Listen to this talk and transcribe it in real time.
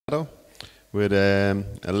with a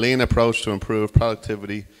lean approach to improve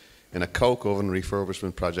productivity in a coke oven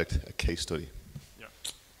refurbishment project, a case study. Yeah.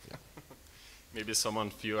 Maybe some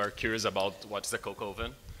of you are curious about what's the coke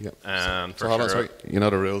oven. Yeah. And so hold on, sorry. You know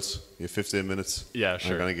the rules. You have 15 minutes. Yeah,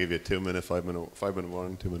 sure. I'm going to give you a 2-minute, 5-minute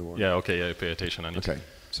warning, 2-minute warning. Yeah, okay, yeah, pay attention on it. Okay,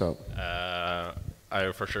 so.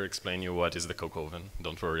 I'll for sure explain you what is the coke oven.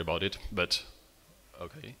 Don't worry about it, but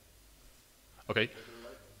okay. Okay.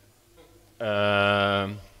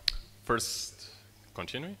 First,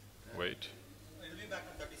 continue? Wait. It'll be back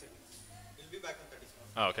in 30 seconds. It'll be back in 30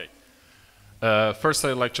 seconds. Ah, okay. First,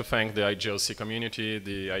 I'd like to thank the IGLC community,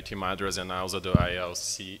 the IT Madras, and also the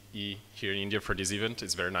ILCE here in India for this event.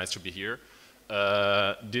 It's very nice to be here.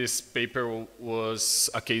 This paper was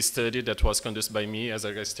a case study that was conducted by me as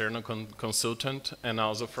an external consultant, and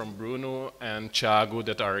also from Bruno and Thiago,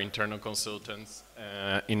 that are internal consultants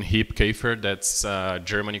in HIP Kiefer, that's a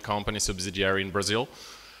Germany company subsidiary in Brazil.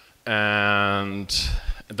 And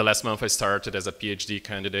the last month I started as a PhD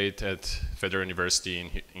candidate at Federal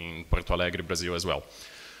University in Porto Alegre, Brazil as well.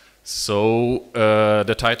 So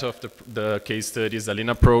the title of the case study is a lean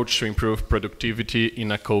approach to improve productivity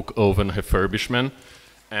in a coke oven refurbishment.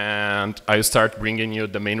 And I'll start bringing you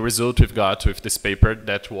the main result we've got with this paper.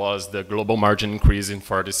 That was the global margin increase in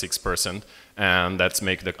 46%. And that's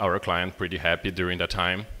make our client pretty happy during that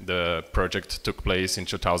time. The project took place in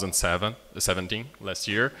 2017, last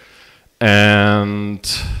year. And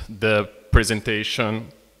the presentation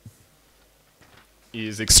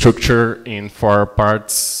is structured in 4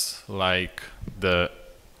 parts, like the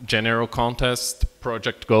general context,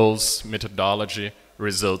 project goals, methodology,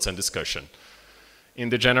 results, and discussion. In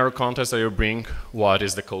the general context, I will bring what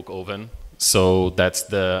is the coke oven. So that's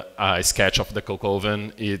the sketch of the coke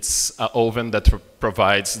oven. It's an oven that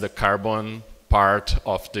provides the carbon part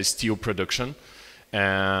of the steel production.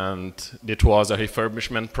 And it was a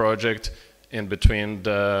refurbishment project in between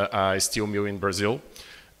the steel mill in Brazil.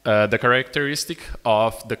 The characteristic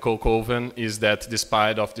of the coke oven is that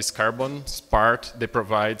despite of this carbon part, they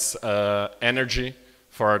provides energy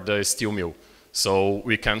for the steel mill. So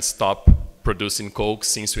we can't stop producing coke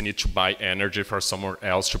since we need to buy energy for somewhere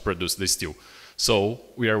else to produce the steel. So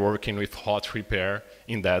we are working with hot repair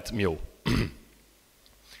in that mill.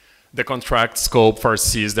 The contract scope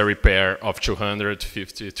foresees the repair of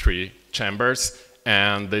 253 chambers,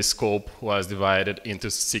 and the scope was divided into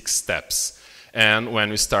 6 steps. And when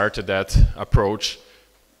we started that approach,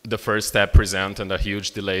 the first step presented a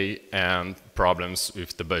huge delay and problems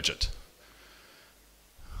with the budget.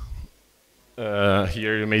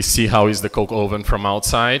 Here you may see how is the coke oven from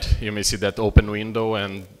outside. You may see that open window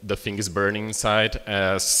and the thing is burning inside,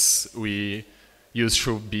 as we used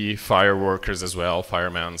to be fire workers as well,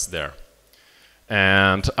 firemen there.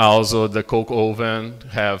 And also the coke oven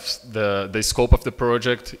have the scope of the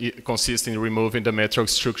project. It consists in removing the metal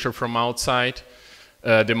structure from outside,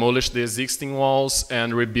 demolish the existing walls,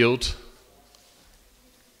 and rebuild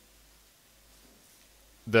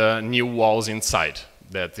the new walls inside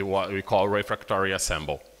that we call refractory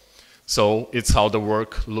assemble. So it's how the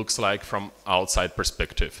work looks like from outside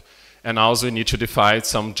perspective. And also we need to define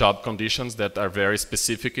some job conditions that are very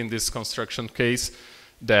specific in this construction case,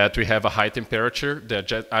 that we have a high temperature,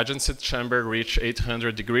 the adjacent chamber reach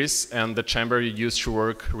 800 degrees, and the chamber you use to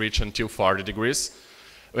work reach until 40 degrees,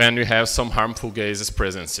 and we have some harmful gases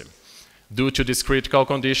present. Due to these critical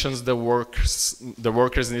conditions, the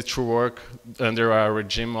workers need to work under a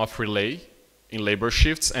regime of relay in labor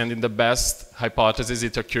shifts, and in the best hypothesis,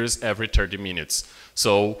 it occurs every 30 minutes.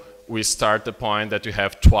 So we start the point that we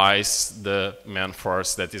have twice the man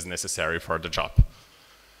force that is necessary for the job.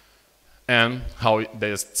 And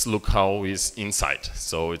let's look how is inside.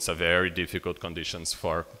 So it's a very difficult conditions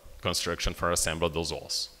for construction for assembly those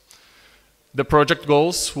walls. The project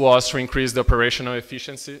goals was to increase the operational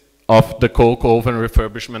efficiency of the coke oven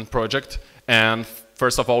refurbishment project. And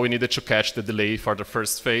first of all, we needed to catch the delay for the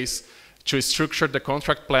first phase, to structure the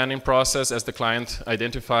contract planning process, as the client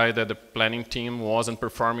identified that the planning team wasn't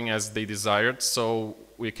performing as they desired. So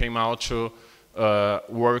we came out to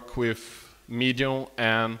work with medium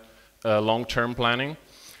and long-term planning,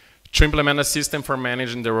 to implement a system for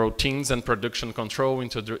managing the routines and production control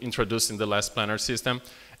introduced in the last planner system,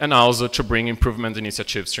 and also to bring improvement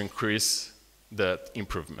initiatives to increase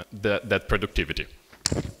that productivity.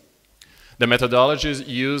 The methodology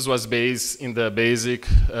used was based in the basic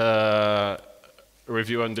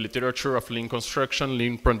review on the literature of lean construction,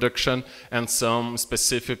 lean production, and some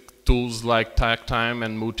specific tools like takt time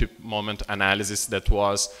and multi-moment analysis that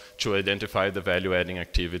was to identify the value-adding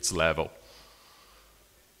activities level.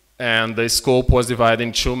 And the scope was divided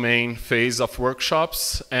in two main phases of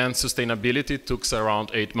workshops, and sustainability took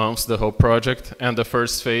around 8 months, the whole project. And the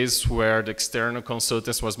first phase, where the external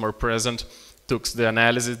consultants was more present, took the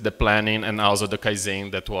analysis, the planning, and also the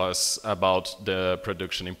Kaizen that was about the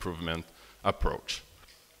production improvement approach.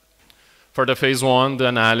 For the phase one, the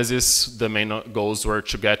analysis, the main goals were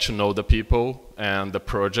to get to know the people and the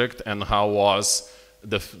project and how was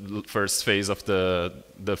the first phase of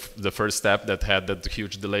the first step that had that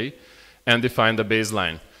huge delay, and define the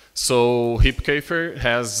baseline. So HipKafer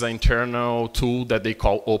has an internal tool that they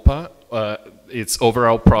call OPA. It's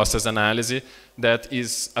overall process analysis that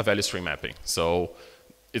is a value stream mapping. So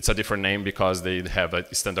it's a different name because they have a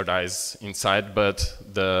standardized inside, but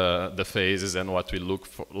the phases and what we look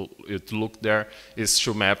for, it look there is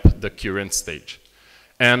to map the current stage.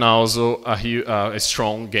 And also a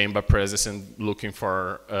strong Gemba presence in looking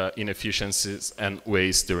for inefficiencies and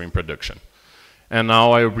waste during production. And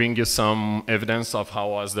now I will bring you some evidence of how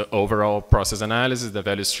was the overall process analysis, the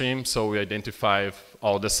value stream. So we identified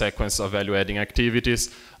all the sequence of value-adding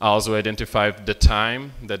activities. Also identified the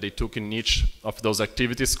time that they took in each of those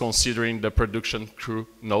activities, considering the production crew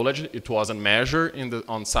knowledge. It wasn't measured in the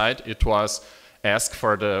on-site. It was asked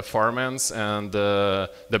for the foremans and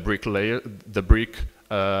the brick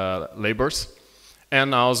labors.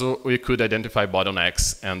 And also we could identify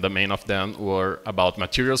bottlenecks, and the main of them were about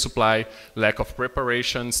material supply, lack of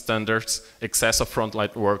preparation standards, excess of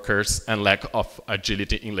frontline workers, and lack of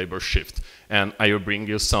agility in labor shift. And I will bring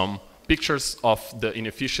you some pictures of the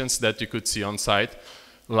inefficiencies that you could see on site,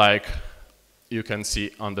 like you can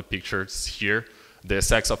see on the pictures here, the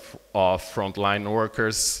excess of frontline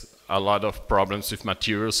workers, a lot of problems with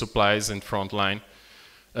material supplies in frontline.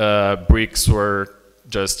 Bricks were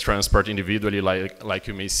just transport individually, like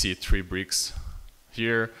you may see 3 bricks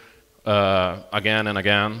here, again and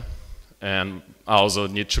again. And also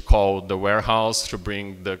need to call the warehouse to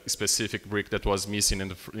bring the specific brick that was missing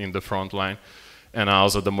in the front line. And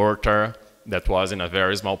also the mortar that was in a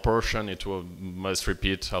very small portion. It must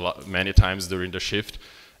repeat many times during the shift.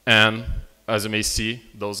 And as you may see,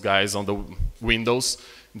 those guys on the windows,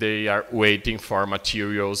 they are waiting for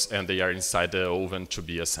materials and they are inside the oven to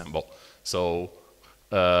be assembled. So,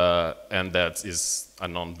 and that is a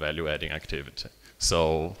non-value adding activity.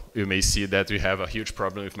 So you may see that we have a huge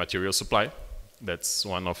problem with material supply. That's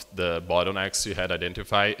one of the bottlenecks you had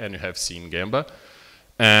identified and you have seen Gemba.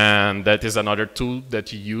 And that is another tool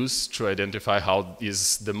that you use to identify how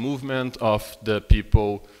is the movement of the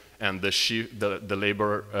people and the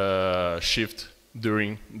labor shift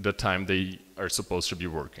during the time they are supposed to be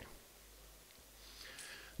working.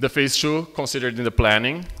 The phase 2 considered in the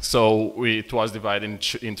planning, so it was divided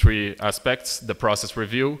in 3 aspects: the process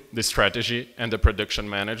review, the strategy, and the production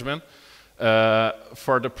management.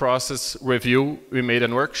 For the process review, we made a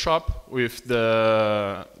workshop with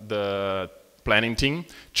the planning team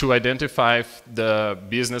to identify the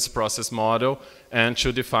business process model and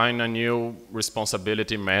to define a new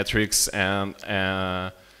responsibility matrix and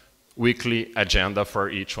weekly agenda for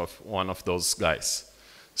each one of those guys.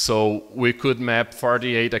 So we could map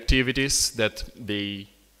 48 activities that they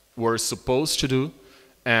were supposed to do,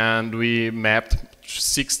 and we mapped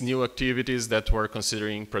 6 new activities that were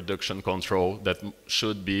considering production control that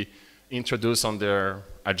should be introduced on their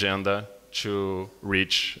agenda to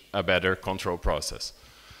reach a better control process.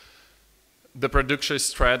 The production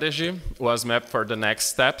strategy was mapped for the next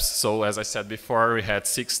steps. So as I said before, we had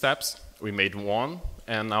 6 steps. We made 1,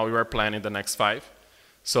 and now we are planning the next 5.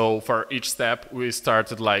 So for each step, we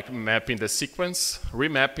started like mapping the sequence,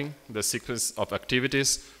 remapping the sequence of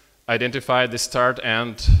activities, identify the start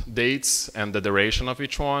and dates and the duration of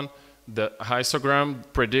each one, the histogram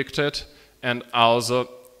predicted, and also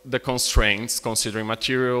the constraints considering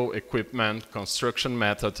material, equipment, construction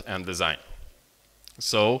method, and design.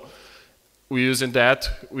 So using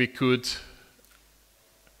that, we could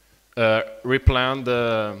replan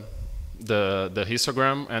the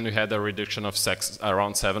histogram, and we had a reduction of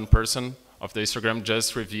around 7% of the histogram,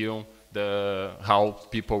 just review how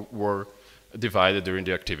people were divided during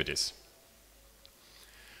the activities.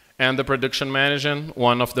 And the production management,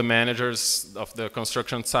 one of the managers of the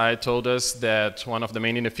construction site told us that one of the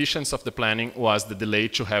main inefficiencies of the planning was the delay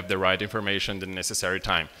to have the right information in the necessary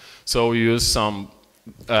time. So we used some,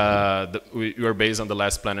 we were based on the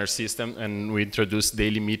last planner system, and we introduced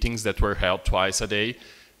daily meetings that were held twice a day,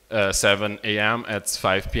 7 a.m. at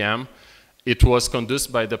 5 p.m. It was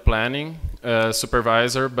conducted by the planning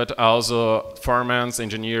supervisor, but also foremen,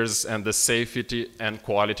 engineers, and the safety and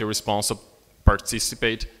quality responsible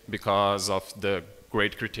participate because of the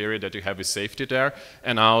great criteria that you have with safety there.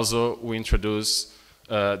 And also we introduce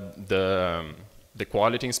the the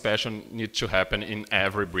quality inspection needs to happen in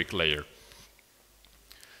every brick layer.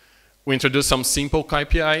 We introduced some simple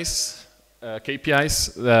KPIs,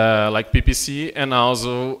 like PPC, and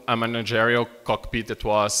also a managerial cockpit that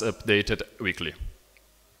was updated weekly.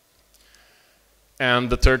 And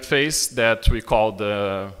the third phase that we call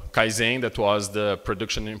the Kaizen, that was the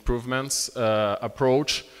production improvements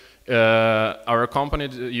approach. Our company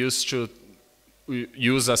used to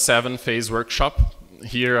use a 7-phase workshop.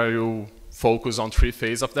 Here I will focus on 3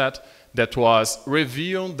 phases of that. That was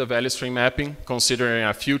reviewing the value stream mapping, considering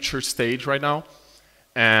a future stage right now,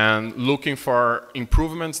 and looking for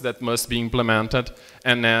improvements that must be implemented,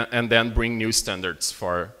 and then bring new standards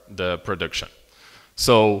for the production.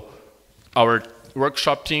 So our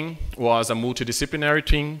workshop team was a multidisciplinary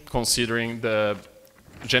team, considering the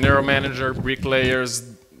general manager,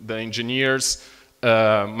 bricklayers, the engineers,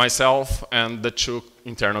 myself, and the 2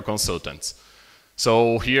 internal consultants.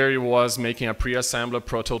 So here he was making a pre-assembler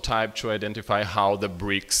prototype to identify how the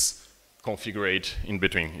bricks configure in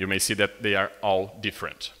between. You may see that they are all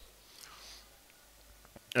different.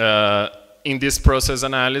 In this process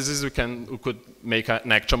analysis, we could make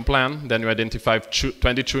an action plan. Then we identified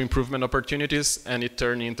 22 improvement opportunities, and it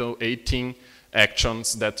turned into 18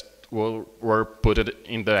 actions that were put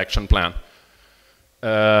in the action plan.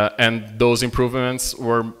 And those improvements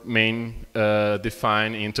were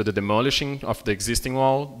defined into the demolishing of the existing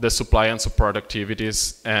wall, the supply and support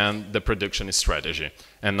activities, and the production strategy.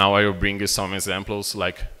 And now I will bring you some examples,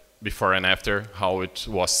 like before and after, how it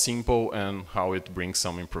was simple and how it brings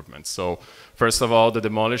some improvements. So first of all, the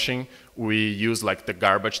demolishing, we use like the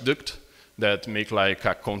garbage duct that make like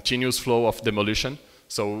a continuous flow of demolition.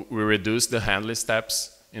 So we reduce the handling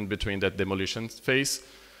steps in between that demolition phase.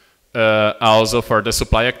 Also for the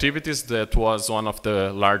supply activities, that was one of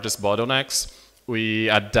the largest bottlenecks. We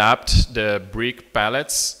adapt the brick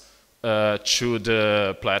pallets to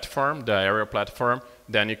the platform, the aerial platform.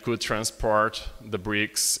 Then it could transport the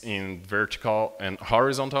bricks in vertical and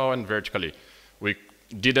horizontal and vertically. We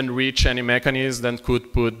didn't reach any mechanism that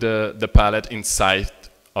could put the pallet inside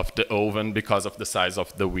of the oven because of the size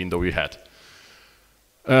of the window we had.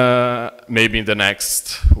 Maybe in the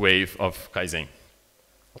next wave of Kaizen.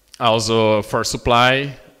 Also for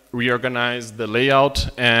supply, reorganize the layout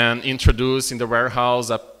and introduce in the warehouse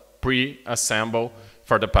a pre-assemble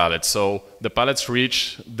for the pallets. So the pallets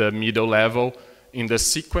reach the middle level in the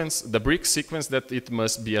sequence, the brick sequence that it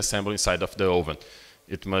must be assembled inside of the oven.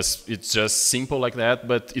 It's just simple like that,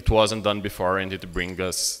 but it wasn't done before, and it brings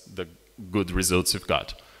us the good results we've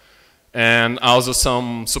got. And also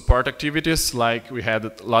some support activities, like we had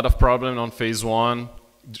a lot of problem on phase 1,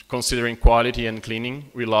 considering quality and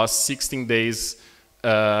cleaning. We lost 16 days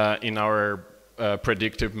in our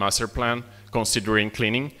predictive master plan, considering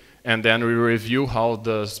cleaning. And then we review how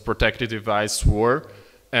the protective devices were,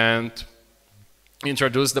 and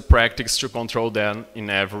introduce the practice to control them in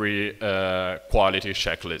every quality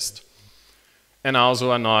checklist. And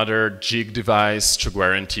also another jig device to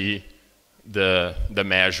guarantee the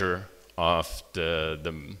measure of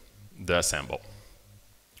the assemble.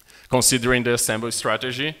 Considering the assembly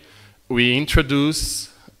strategy, we introduce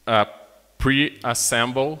a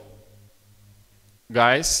pre-assemble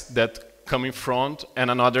guys that come in front and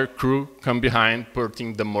another crew come behind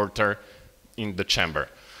putting the mortar in the chamber.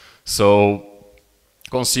 So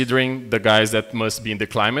considering the guys that must be in the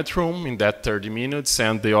climate room in that 30 minutes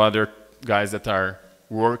and the other guys that are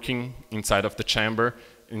working inside of the chamber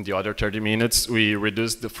in the other 30 minutes, we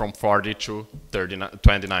reduced from 40 to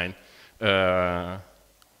 29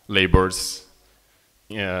 labors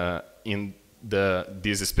in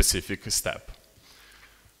this specific step.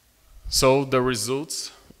 So the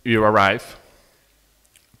results, you arrive.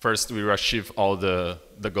 First, we achieve all the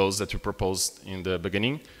goals that we proposed in the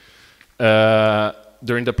beginning.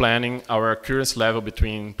 During the planning, our accuracy level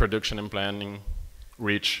between production and planning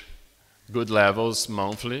reach good levels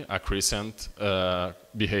monthly, a crescent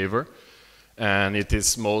behavior. And it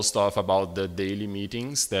is most of about the daily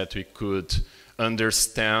meetings that we could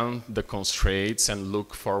understand the constraints and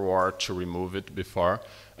look forward to remove it before.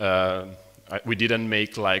 We didn't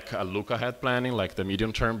make like a look ahead planning, like the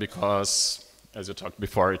medium term, because as you talked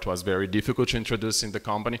before, it was very difficult to introduce in the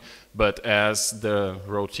company. But as the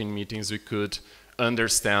routine meetings, we could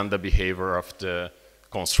understand the behavior of the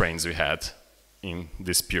constraints we had in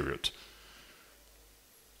this period.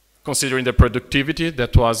 Considering the productivity,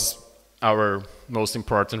 that was our most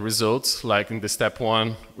important results. Like in the step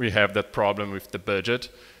 1, we have that problem with the budget.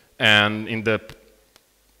 And in the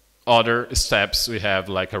other steps, we have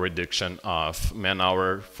like a reduction of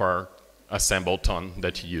man-hour for assembled ton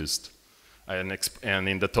that you used. And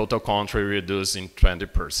in the total country, we reduced in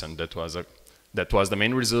 20%. That was a That was the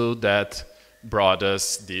main result that brought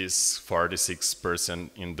us this 46%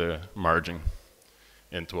 in the margin.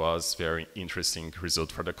 It was very interesting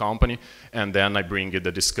result for the company. And then I bring it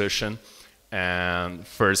the discussion. And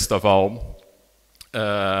first of all,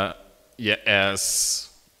 yeah, as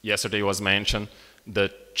yesterday was mentioned,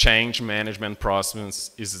 the change management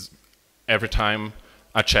process is every time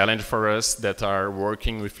a challenge for us that are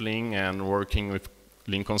working with Lean and working with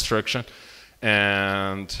Lean construction.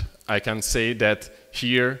 And I can say that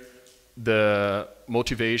here, the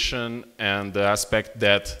motivation and the aspect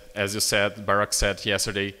that, as you said, Barak said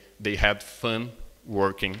yesterday, they had fun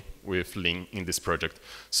working with Lean in this project.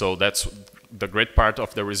 So that's the great part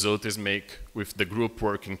of the result is make with the group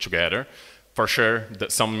working together. For sure,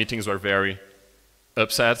 some meetings were very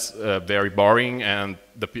upset, very boring, and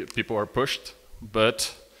the people were pushed,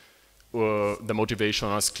 but the motivation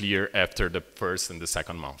was clear after the first and the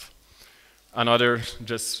second month. Another,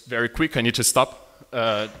 just very quick, I need to stop.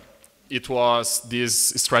 It was this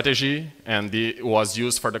strategy, and it was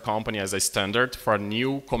used for the company as a standard for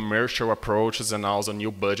new commercial approaches and also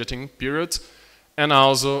new budgeting periods, and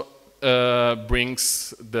also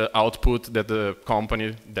brings the output that the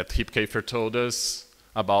company, that Hipkafer told us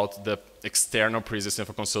about the external pre-existing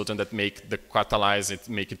consultant that make the catalyze it,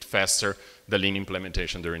 make it faster, the Lean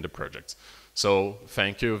implementation during the project. So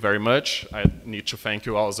thank you very much. I need to thank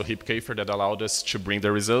you also Hipkafer that allowed us to bring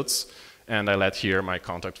the results, and I let here my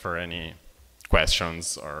contact for any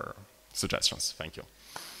questions or suggestions. Thank you.